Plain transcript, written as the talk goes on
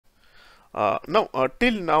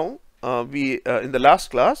Till now, we in the last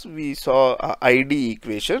class we saw ID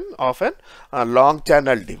equation of a long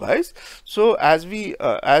channel device. So as we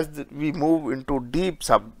we move into deep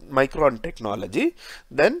submicron technology,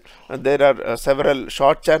 then there are several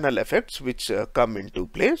short channel effects which come into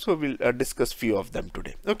play. So we'll discuss few of them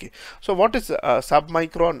today. Okay, so what is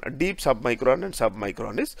submicron, deep submicron and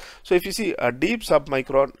submicron is? So if you see a deep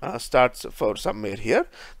submicron starts for somewhere here,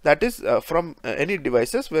 that is from any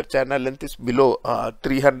devices where channel length is below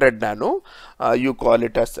 300 nano, you call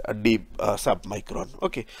it as a deep submicron.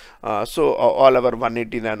 Okay, so all our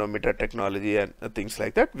 180 nanometer technology and things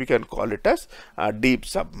like that, we can call it as deep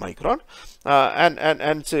submicron,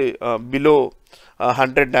 and say below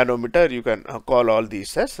 100 nanometer, you can call all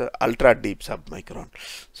these as ultra deep submicron.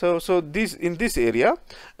 So this, in this area,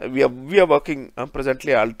 we are working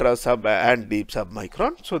presently ultra sub and deep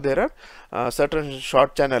submicron. So there are certain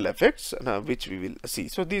short channel effects which we will see.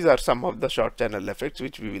 So these are some of the short channel effects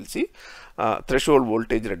which we will see: threshold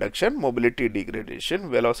voltage reduction, mobility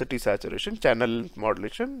degradation, velocity saturation, channel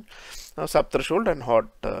modulation, subthreshold and hot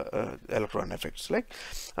electron effects, like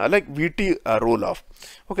VT roll off.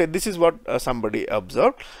 Okay, this is what somebody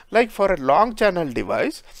observed. Like for a long channel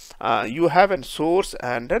device, you have a source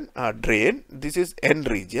and a drain. This is N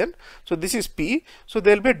region, so this is P. So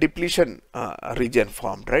there will be a depletion region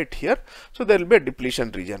formed right here. So there will be a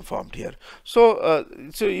depletion region formed here. So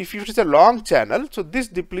so if it is a long channel, so this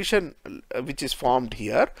depletion which is formed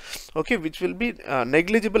here, okay, which will be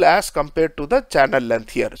negligible as compared to the channel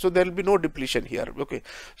length here. So there will be no depletion here. Okay,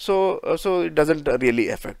 so so it doesn't really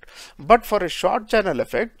affect. But for a short channel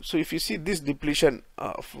effect, so if you see this depletion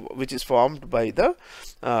which is formed by the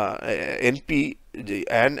NP,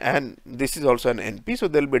 and this is also an NP, so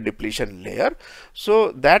there will be a depletion layer,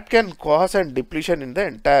 so that can cause a depletion in the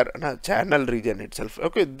entire channel region itself.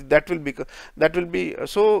 Okay, that will be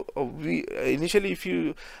so we initially, if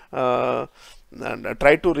you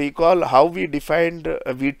try to recall how we defined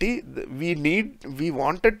VT, we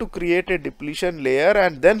wanted to create a depletion layer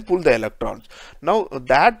and then pull the electrons. Now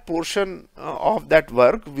that portion of that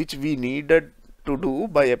work which we needed to do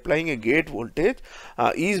by applying a gate voltage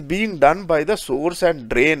is being done by the source and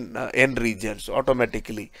drain N regions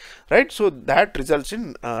automatically, right? So that results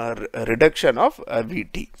in reduction of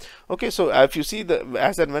VT. Okay, so if you see, the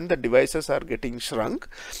as and when the devices are getting shrunk,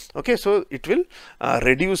 okay, so it will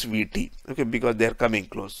reduce VT, okay, because they are coming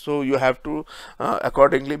close. So you have to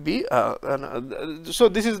accordingly be so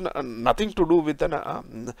this is nothing to do with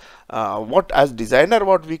what as designer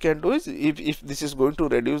what we can do is, if this is going to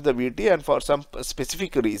reduce the VT and for some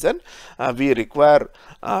specific reason we require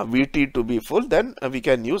VT to be full, then we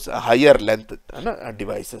can use a higher length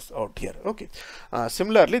devices out here. Okay,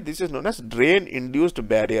 similarly, this is known as drain induced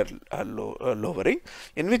barrier lowering,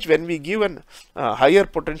 in which when we give an higher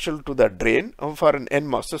potential to the drain for an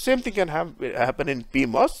NMOS, so same thing can happen in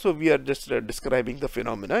PMOS. So we are just describing the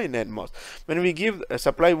phenomena in NMOS. When we give a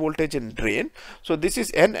supply voltage in drain, so this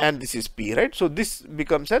is N and this is P, right? So this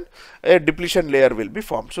becomes a depletion layer will be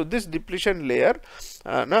formed. So this depletion layer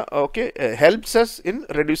helps us in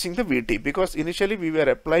reducing the VT, because initially we were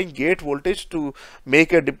applying gate voltage to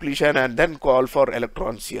make a depletion and then call for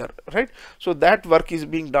electrons here, right? So that work is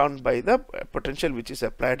being done by the potential which is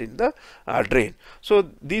applied in the drain. So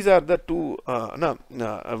these are the two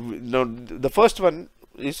the first one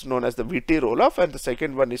is known as the VT roll off, and the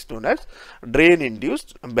second one is known as drain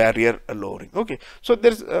induced barrier lowering. Okay, so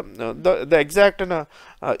there's the exact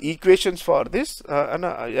equations for this and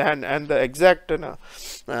the exact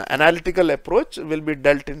analytical approach will be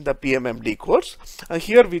dealt in the PMMD course.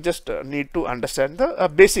 Here we just need to understand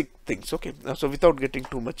the basic things. Okay, so without getting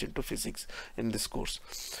too much into physics in this course,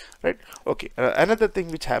 right? Okay, another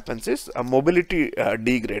thing which happens is mobility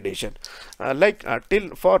degradation.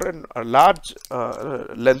 Till for a large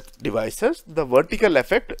length devices, the vertical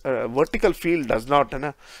effect, vertical field does not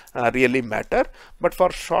really matter, but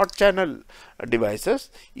for short channel devices,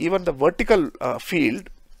 even the vertical field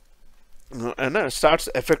starts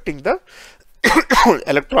affecting the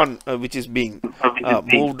electron which is being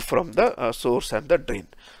moved from the source and the drain,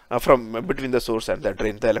 from between the source and the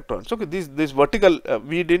drain, the electrons. Okay, this vertical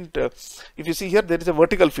we didn't if you see here, there is a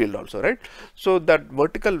vertical field also, right? So that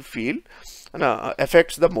vertical field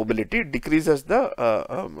affects the mobility, decreases the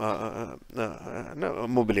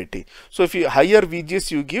mobility. So if you higher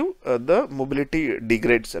VGS you give, the mobility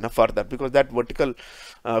degrades further, because that vertical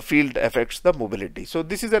field affects the mobility. So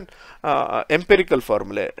this is an empirical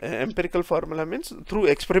formula. Empirical formula means through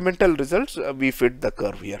experimental results we fit the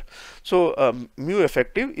curve here. So mu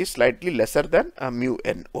effective is slightly lesser than mu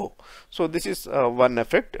NO. So this is one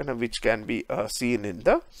effect which can be seen in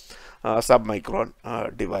the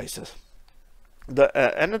submicron devices. The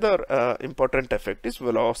another important effect is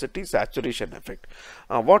velocity saturation effect.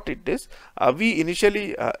 What it is, we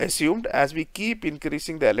initially assumed as we keep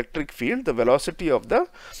increasing the electric field, the velocity of the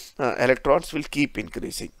electrons will keep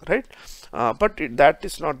increasing, right? But that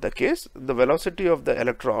is not the case. The velocity of the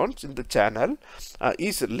electrons in the channel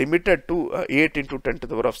is limited to 8 into 10 to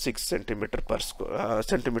the power of 6 centimeter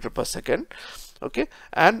per second, okay,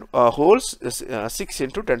 and holes 6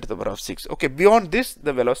 into 10 to the power of 6. Okay, beyond this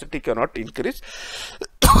the velocity cannot increase.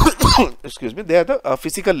 Excuse me, they are the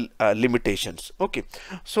physical limitations. Okay,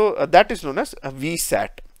 so that is known as VSAT.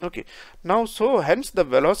 Okay, now so hence the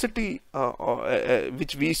velocity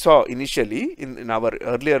which we saw initially in our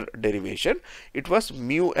earlier derivation, it was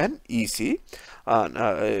mu and EC,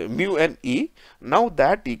 mu and E. Now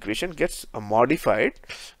that equation gets modified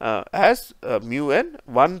as mu n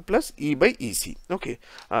 1 plus E by EC. Okay,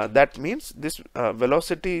 that means this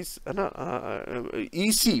velocity is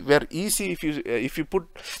EC, where EC, if you put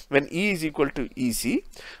when E is equal to EC,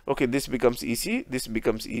 okay, this becomes EC, this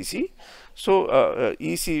becomes EC. So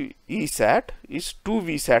E sat is 2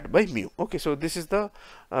 V sat by mu. Okay, so this is the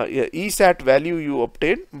E sat value you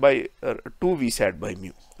obtain by 2 V sat by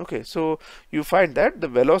mu. Okay, so you find that the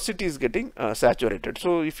velocity is getting saturated.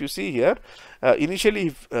 So if you see here, initially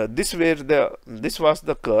if, this was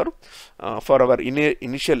the curve for our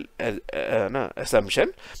initial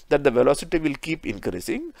assumption that the velocity will keep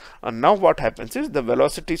increasing, and now what happens is the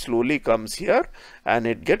velocity slowly comes here and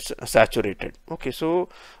it gets saturated. Okay, so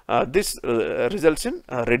this results in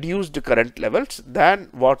reduced current levels than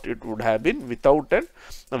what it would have been without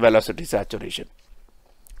a velocity saturation.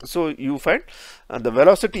 So you find the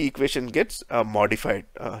velocity equation gets modified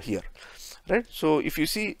here, right? So if you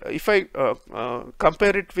see, if I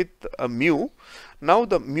compare it with mu, now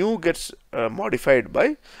the mu gets modified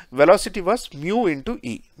by velocity was mu into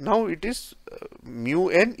E. Now it is mu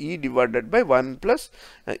n E divided by 1 plus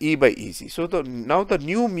E by EC. So now the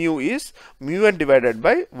new mu is mu n divided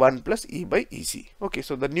by 1 plus E by EC. Okay,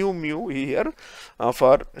 so the new mu here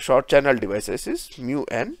for short channel devices is mu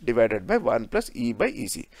n divided by 1 plus E by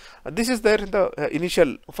EC. This is there in the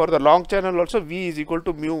initial. For the long channel also, V is equal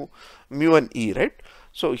to mu n E, right?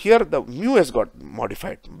 So here the mu has got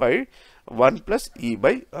modified by 1 plus E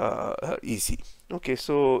by EC. Okay,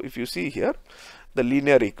 so if you see here the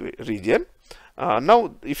linear region,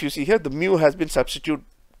 now if you see here the mu has been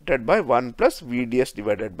substituted by 1 plus VDS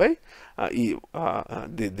divided by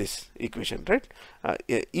this equation, right?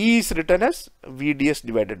 E is written as VDS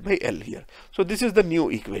divided by L here. So this is the new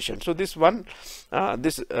equation. So this one,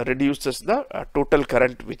 this reduces the total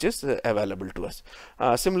current which is available to us.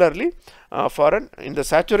 Similarly, in the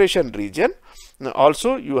saturation region,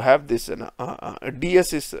 also you have this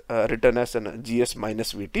ds is written as an GS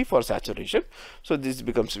minus VT for saturation. So this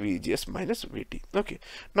becomes VGS minus VT. Okay,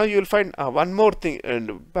 now you will find one more thing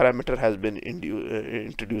and parameter has been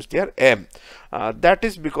introduced here, M. That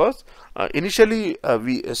is because initially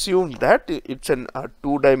we assumed that it's an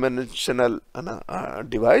two-dimensional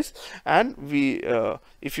device, and we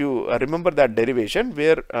if you remember that derivation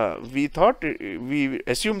where we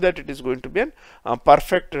assumed that it is going to be a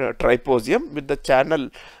perfect triposium with the channel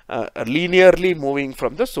linearly moving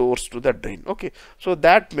from the source to the drain. Okay, so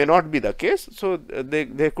that may not be the case. So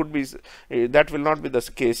there could be that will not be the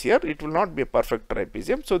case here. It will not be a perfect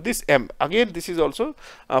trapezium. So this M, again, this is also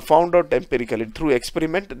found out empirically through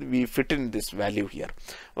experiment. We fit in this value here.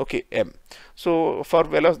 Okay, M. So for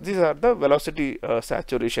these are the velocity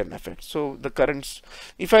saturation effects. So the currents,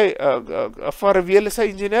 if I for a VLSI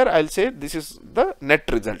engineer, I'll say this is the net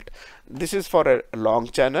result. This is for a long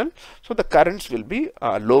channel, so the currents will be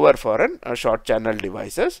lower for a short channel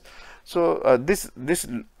devices. So this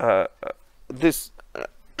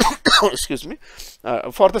excuse me,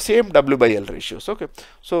 for the same W by L ratios. Okay,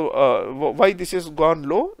 so why this is gone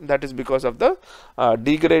low? That is because of the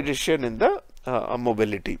degradation in the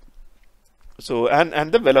mobility. So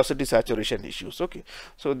and the velocity saturation issues. Okay,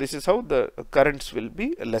 so this is how the currents will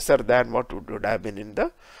be lesser than what would have been in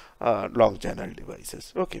the long channel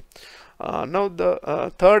devices. Okay, now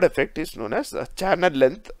the third effect is known as channel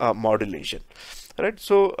length modulation. Right,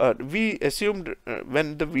 so we assumed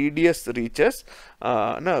when the VDS reaches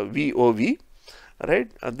VOV,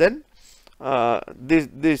 right, then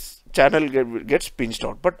this channel gets pinched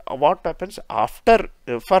out. But what happens after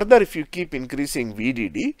further, if you keep increasing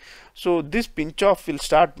VDD, so this pinch off will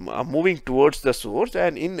start moving towards the source,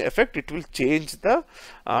 and in effect it will change the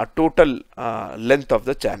total length of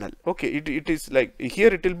the channel. Okay, it is like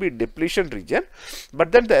here it will be depletion region,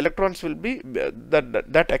 but then the electrons will be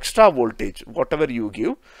that extra voltage whatever you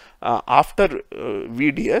give after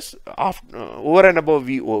VDS, over and above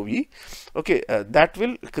VOV, okay, that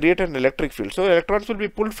will create an electric field. So electrons will be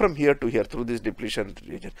pulled from here to here through this depletion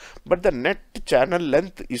region, but the net channel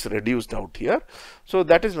length is reduced out here. So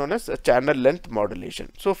that is known as a channel length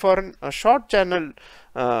modulation. So for a short channel,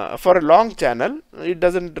 for a long channel, it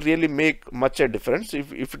doesn't really make much a difference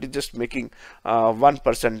if it is just making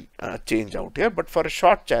 1% change out here. But for a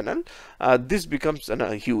short channel, this becomes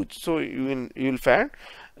huge. So you will find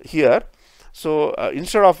here. So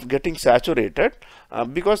instead of getting saturated,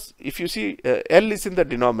 because if you see L is in the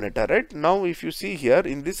denominator, right? Now if you see here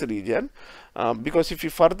in this region, because if you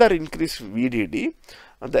further increase VDD,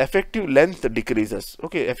 the effective length decreases.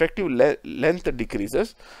 Okay, effective length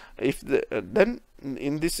decreases. If then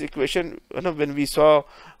in this equation, when we saw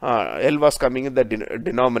L was coming in the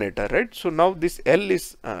denominator, right? So now this L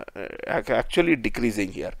is actually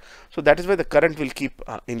decreasing here. So that is why the current will keep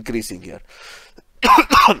increasing here.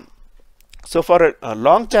 So for a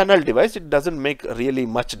long channel device, it doesn't make really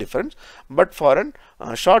much difference, but for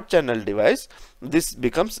a short channel device, this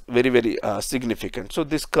becomes very significant. So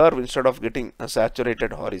this curve, instead of getting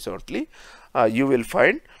saturated horizontally, you will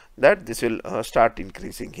find that this will start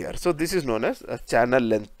increasing here. So this is known as channel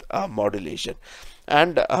length modulation.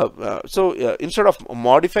 And instead of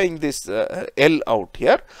modifying this L out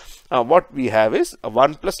here, what we have is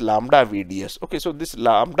 1 plus lambda VDS. Okay, so this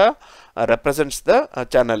lambda represents the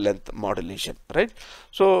channel length modulation, right?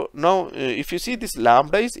 So now if you see, this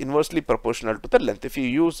lambda is inversely proportional to the length. If you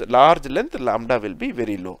use large length, lambda will be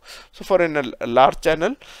very low. So for a large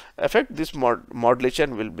channel effect, this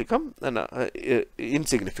modulation will become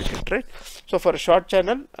insignificant, right? So for a short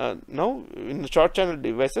channel, now in short channel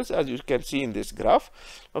devices, as you can see in this graph,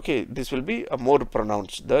 okay, this will be more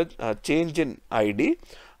pronounced, the change in ID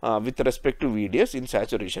with respect to VDS in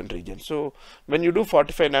saturation region. So when you do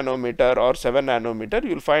 45 nanometer or 7 nanometer,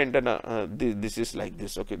 you will find this is like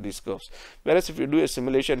this, okay, this curves. Whereas if you do a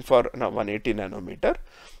simulation for 180 nanometer,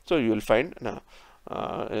 so you will find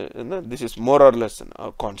this is more or less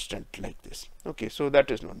constant like this. Okay, so that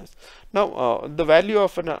is known as. Now the value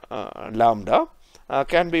of lambda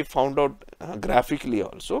can be found out graphically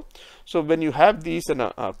also. So when you have these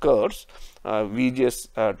curves, VGS,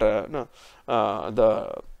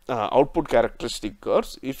 the output characteristic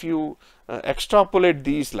curves, if you extrapolate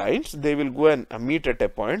these lines, they will go and meet at a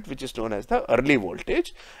point which is known as the early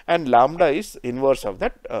voltage, and lambda is inverse of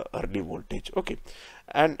that early voltage. Okay,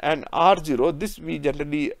 and R0, this we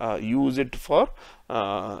generally use it for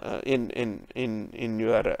in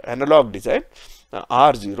your analog design.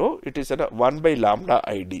 R0, it is 1 by lambda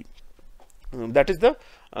ID. That is the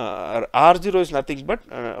R0 is nothing but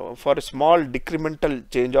for a small decremental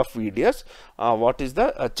change of VDS, what is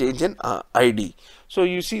the change in ID. So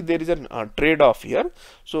you see there is a trade-off here.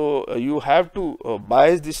 So you have to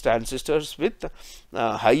bias these transistors with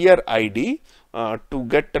higher ID to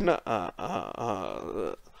get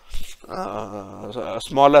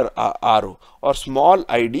smaller RO, or small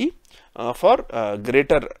ID for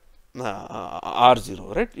greater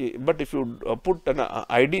R0, right? But if you put an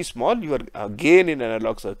ID small, your gain in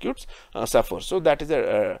analog circuits suffers. So that is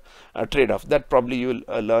a trade-off that probably you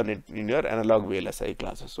will learn it in your analog VLSI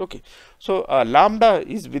classes. Okay, so lambda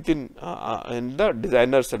is within in the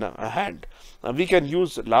designer's hand. We can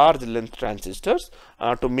use large length transistors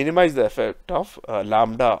to minimize the effect of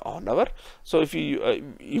lambda on our. So if you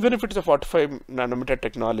even if it is a 45 nanometer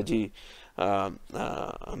technology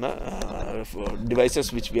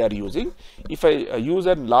devices which we are using, if I use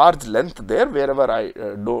a large length there, wherever I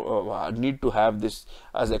need to have this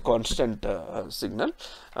as a constant signal,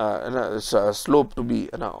 slope to be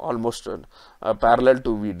almost parallel to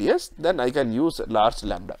VDS, then I can use large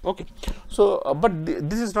lambda. Okay, so but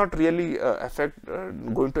this is not really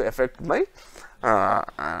going to affect my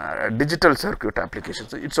digital circuit applications.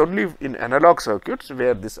 So it's only in analog circuits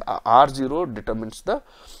where this R0 determines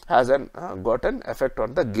has got an effect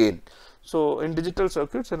on the gain. So in digital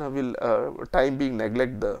circuits, and I will time being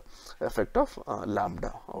neglect the effect of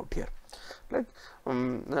lambda out here, right?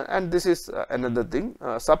 And this is another thing,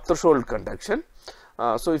 subthreshold conduction.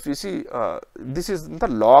 So if you see, this is the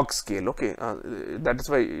log scale. Okay, that is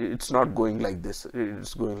why it's not going like this.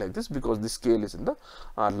 It's going like this because the scale is in the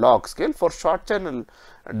log scale. For short channel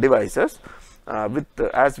devices, with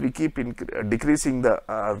as we keep decreasing the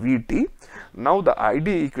VT, now the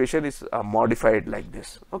ID equation is modified like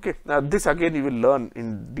this. Okay, now this again you will learn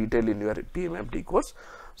in detail in your PMMT course.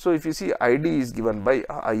 So if you see ID is given by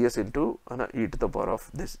Is into e to the power of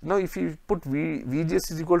this. Now if you put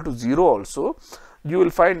VGS is equal to 0 also, you will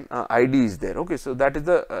find ID is there. Okay, so that is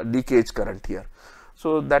the leakage current here.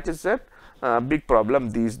 So that is a big problem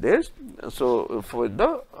these days. So for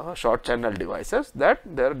the short channel devices, that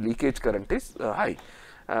their leakage current is high,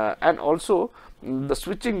 and also the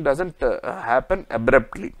switching doesn't happen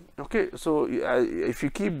abruptly. Okay, so if you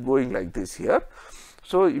keep going like this here,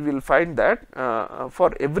 so you will find that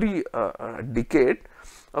for every decade,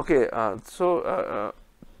 okay, so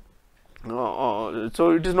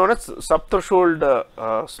it is known as subthreshold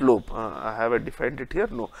slope. I have defined it here.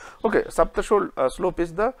 No, okay. Subthreshold slope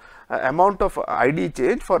is the amount of ID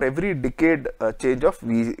change for every decade change of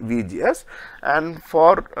VGS, and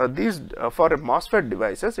for these for a MOSFET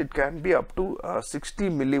devices, it can be up to 60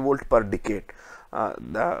 millivolt per decade.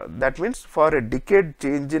 That means for a decade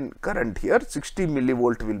change in current here, 60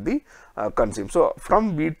 millivolt will be consumed. So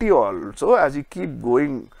from VT also, as you keep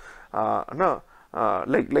going,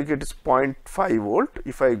 like it is 0.5 volt.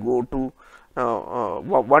 If I go to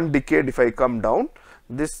 1 decade, if I come down,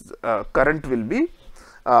 this current will be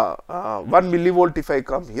 1 millivolt. If I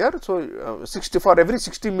come here, so 60 for every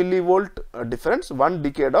 60 millivolt difference, 1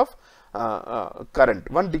 decade of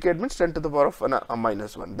current. 1 decade means 10 to the power of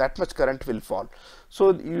minus 1. That much current will fall.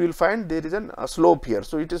 So you will find there is a slope here.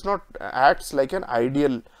 So it is not acts like an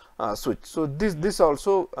ideal switch. So this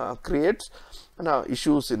also creates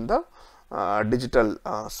issues in the digital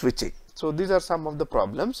switching. So these are some of the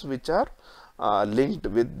problems which are linked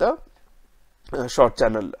with the short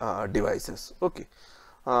channel devices. Okay.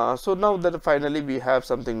 So now that finally we have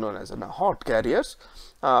something known as hot carriers,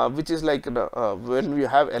 which is like when we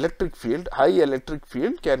have electric field, high electric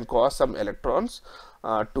field can cause some electrons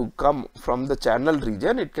to come from the channel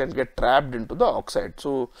region. It can get trapped into the oxide.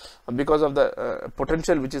 So because of the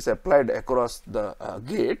potential which is applied across the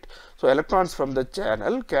gate, so electrons from the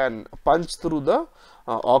channel can punch through the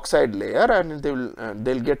oxide layer, and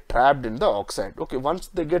they'll get trapped in the oxide. Okay, once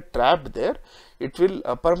they get trapped there, it will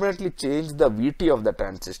permanently change the VT of the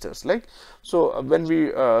transistors. Like so, when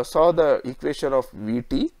we saw the equation of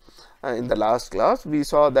VT in the last class, we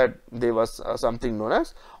saw that there was something known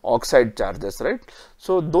as oxide charges, right?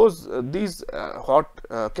 So these hot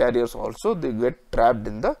carriers also, they get trapped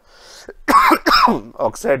in the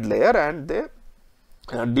oxide layer, and they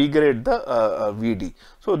degrade the VD.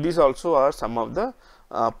 So these also are some of the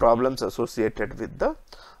problems associated with the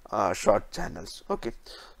short channels. Okay,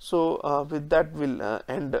 so with that we'll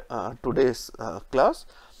end today's class.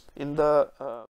 In the